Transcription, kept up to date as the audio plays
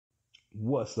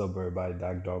What's up, everybody?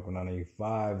 Dog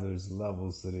 1985. There's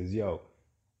levels to this. Yo,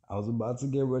 I was about to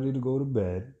get ready to go to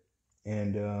bed,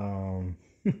 and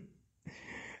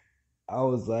I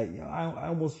was like, yo, I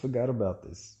almost forgot about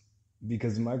this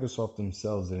because Microsoft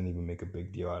themselves didn't even make a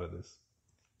big deal out of this.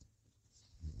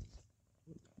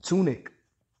 Tunic,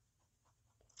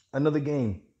 another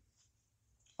game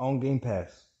on Game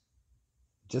Pass,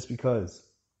 just because.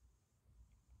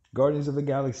 Guardians of the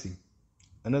Galaxy,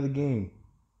 another game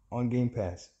on Game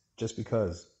Pass, just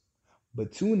because.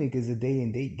 But Tunic is a day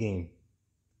and date game,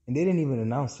 and they didn't even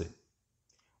announce it.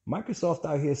 Microsoft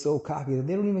out here so cocky that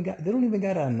they don't even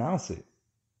got to announce it.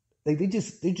 Like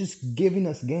they're just giving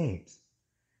us games.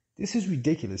 This is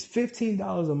ridiculous.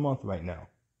 $15 a month right now.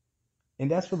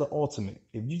 And that's for the ultimate.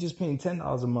 If you're just paying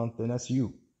 $10 a month, then that's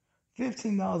you.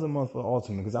 $15 a month for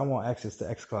ultimate because I want access to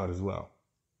xCloud as well.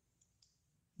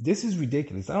 This is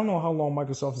ridiculous. I don't know how long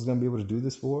Microsoft is going to be able to do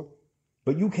this for,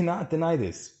 but you cannot deny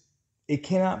this. It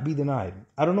cannot be denied.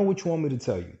 I don't know what you want me to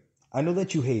tell you. I know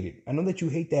that you hate it. I know that you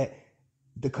hate that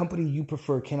the company you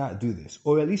prefer cannot do this,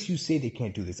 or at least you say they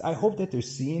can't do this. I hope that they're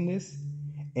seeing this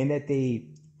and that they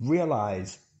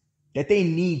realize that they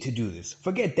need to do this.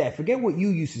 Forget that. Forget what you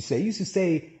used to say. You used to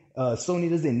say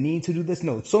Sony doesn't need to do this.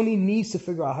 No, Sony needs to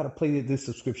figure out how to play this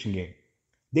subscription game.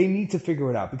 They need to figure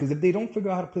it out, because if they don't figure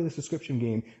out how to play the subscription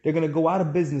game, they're going to go out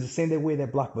of business the same way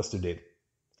that Blockbuster did.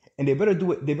 And they better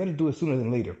do it. They better do it sooner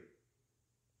than later.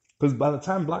 Because by the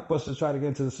time Blockbuster tried to get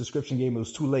into the subscription game, it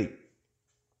was too late.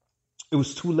 It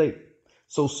was too late.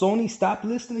 So Sony, stop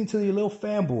listening to your little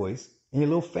fanboys and your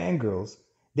little fangirls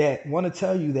that want to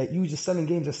tell you that you just selling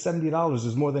games at $70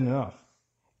 is more than enough.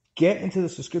 Get into the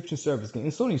subscription service game.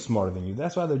 And Sony's smarter than you.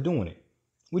 That's why they're doing it.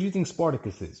 What do you think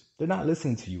Spartacus is? They're not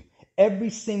listening to you. Every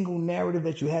single narrative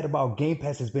that you had about Game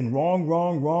Pass has been wrong,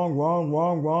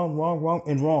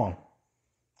 and wrong.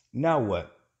 Now what?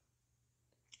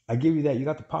 I give you that. You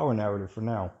got the power narrative for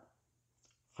now.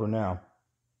 For now.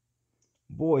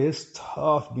 Boy, it's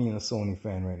tough being a Sony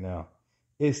fan right now.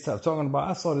 It's tough.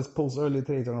 I saw this post earlier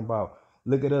today talking about,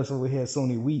 look at us over here,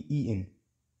 Sony, we eating.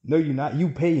 No, you're not. You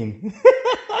paying.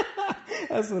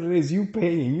 That's what it is. You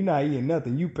paying. You're not eating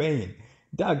nothing. You paying.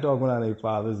 Dog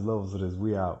 1985. There's levels of this.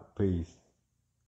 We out. Peace.